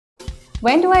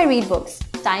When do I read books?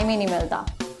 Time ही नहीं मिलता.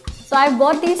 So I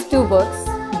bought these two books,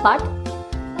 but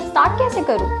start कैसे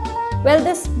करूँ? Well,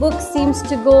 this book seems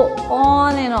to go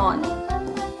on and on.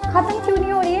 खत्म क्यों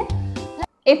नहीं हो रही है?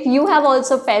 If you have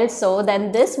also felt so,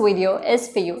 then this video is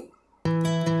for you.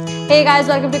 Hey guys,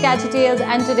 welcome to Catchy Tales,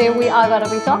 and today we are going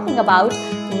to be talking about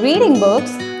reading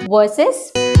books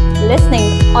versus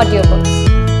listening audiobooks.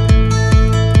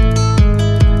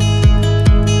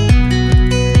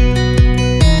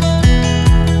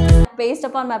 Based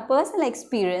upon my personal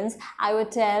experience, I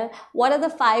would tell what are the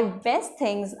 5 best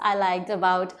things I liked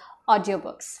about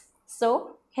audiobooks.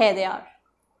 So here they are.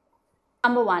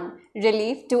 Number 1,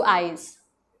 relief to eyes.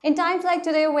 In times like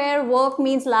today where work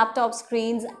means laptop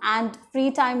screens and free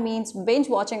time means binge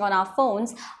watching on our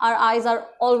phones, our eyes are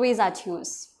always at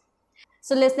use.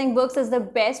 So listening books is the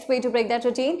best way to break that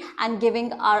routine and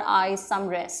giving our eyes some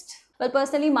rest. Well,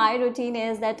 personally, my routine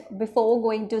is that before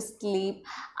going to sleep,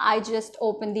 I just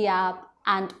open the app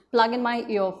and plug in my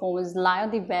earphones, lie on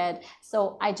the bed.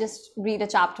 So I just read a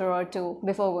chapter or 2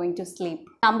 before going to sleep.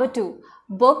 Number 2,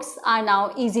 books are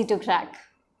now easy to crack.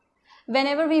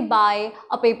 Whenever we buy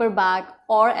a paperback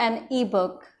or an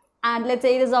ebook, and let's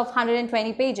say it is of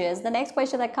 120 pages, the next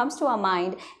question that comes to our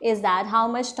mind is that how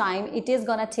much time it is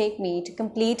gonna take me to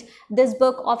complete this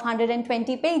book of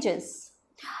 120 pages.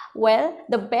 Well,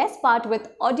 the best part with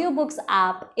audiobooks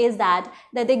app is that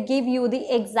they give you the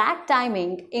exact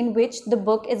timing in which the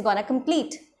book is gonna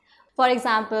complete. For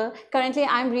example, currently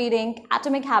I'm reading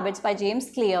Atomic Habits by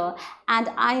James Clear, and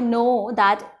I know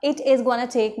that it is gonna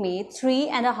take me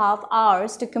 3.5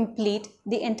 hours to complete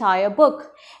the entire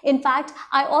book. In fact,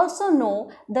 I also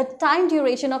know the time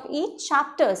duration of each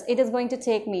chapters it is going to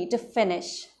take me to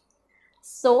finish.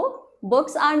 So,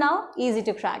 books are now easy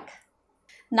to crack.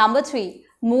 Number 3,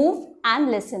 move and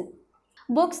listen.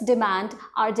 Books demand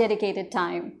our dedicated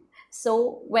time.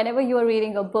 So whenever you are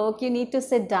reading a book, you need to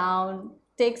sit down,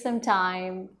 take some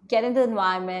time, get in the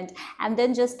environment, and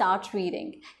then just start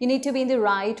reading. You need to be in the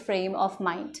right frame of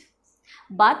mind.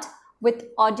 But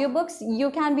with audiobooks, you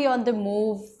can be on the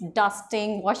move,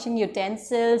 dusting, washing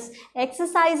utensils,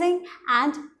 exercising,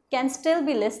 and can still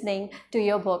be listening to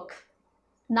your book.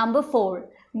 Number 4,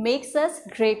 makes us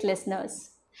great listeners.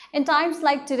 In times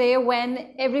like today,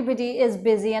 when everybody is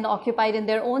busy and occupied in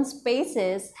their own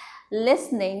spaces,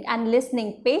 listening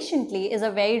patiently is a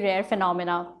very rare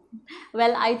phenomenon.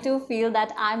 Well, I too feel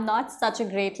that I'm not such a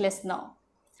great listener.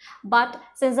 But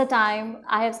since the time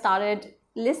I have started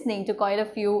listening to quite a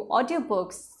few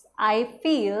audiobooks, I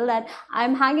feel that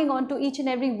I'm hanging on to each and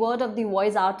every word of the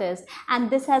voice artist,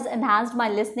 and this has enhanced my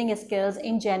listening skills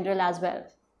in general as well.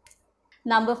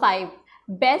 Number 5,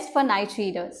 best for night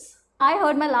readers. I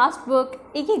heard my last book,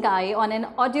 Ikigai, on an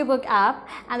audiobook app,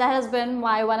 and that has been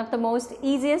one of the most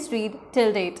easiest read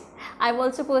till date. I've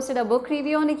also posted a book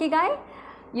review on Ikigai.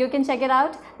 You can check it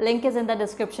out. Link is in the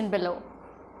description below.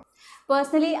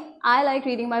 Personally, I like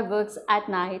reading my books at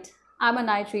night. I'm a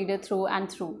night reader through and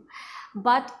through.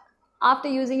 But after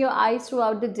using your eyes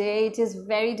throughout the day, it is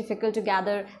very difficult to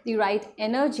gather the right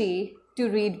energy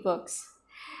to read books.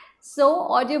 So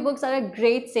audiobooks are a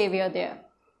great savior there.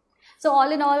 So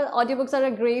all in all, audiobooks are a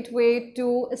great way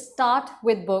to start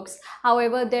with books.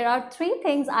 However, there are 3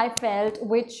 things I felt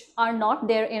which are not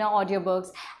there in our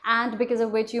audiobooks, and because of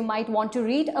which you might want to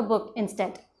read a book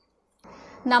instead.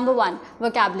 Number 1,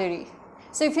 vocabulary.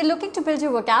 So if you're looking to build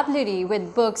your vocabulary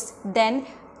with books, then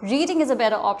reading is a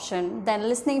better option than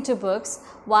listening to books.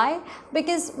 Why?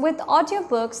 Because with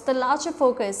audiobooks, the larger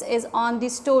focus is on the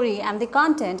story and the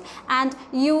content, and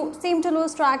you seem to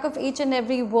lose track of each and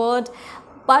every word.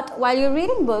 But while you're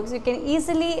reading books, you can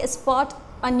easily spot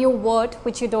a new word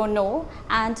which you don't know,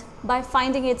 and by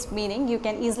finding its meaning, you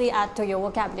can easily add to your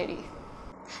vocabulary.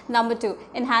 Number 2,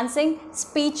 enhancing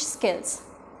speech skills.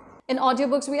 In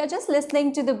audiobooks, we are just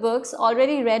listening to the books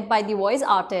already read by the voice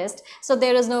artist, so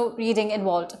there is no reading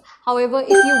involved. However, if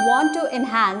you want to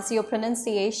enhance your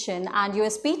pronunciation and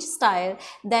your speech style,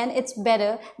 then it's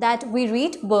better that we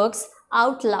read books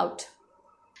out loud.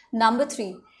 Number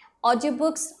 3,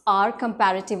 audiobooks are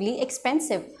comparatively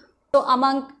expensive. So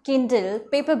among Kindle,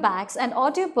 paperbacks and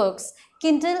audiobooks,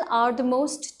 Kindle are the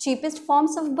most cheapest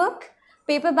forms of book.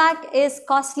 Paperback is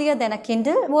costlier than a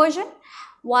Kindle version,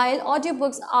 while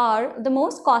audiobooks are the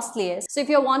most costliest. So if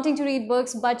you're wanting to read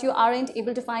books but you aren't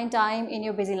able to find time in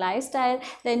your busy lifestyle,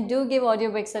 then do give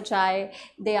audiobooks a try.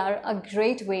 They are a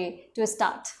great way to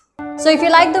start. So if you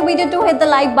like the video, do hit the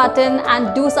like button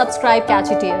and do subscribe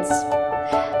Catchy Tales.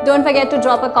 Don't forget to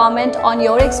drop a comment on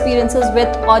your experiences with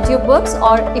audiobooks,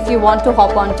 or if you want to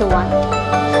hop onto one.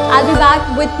 I'll be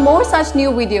back with more such new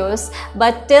videos,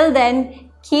 but till then,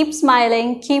 keep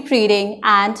smiling, keep reading,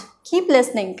 and Keep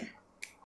listening.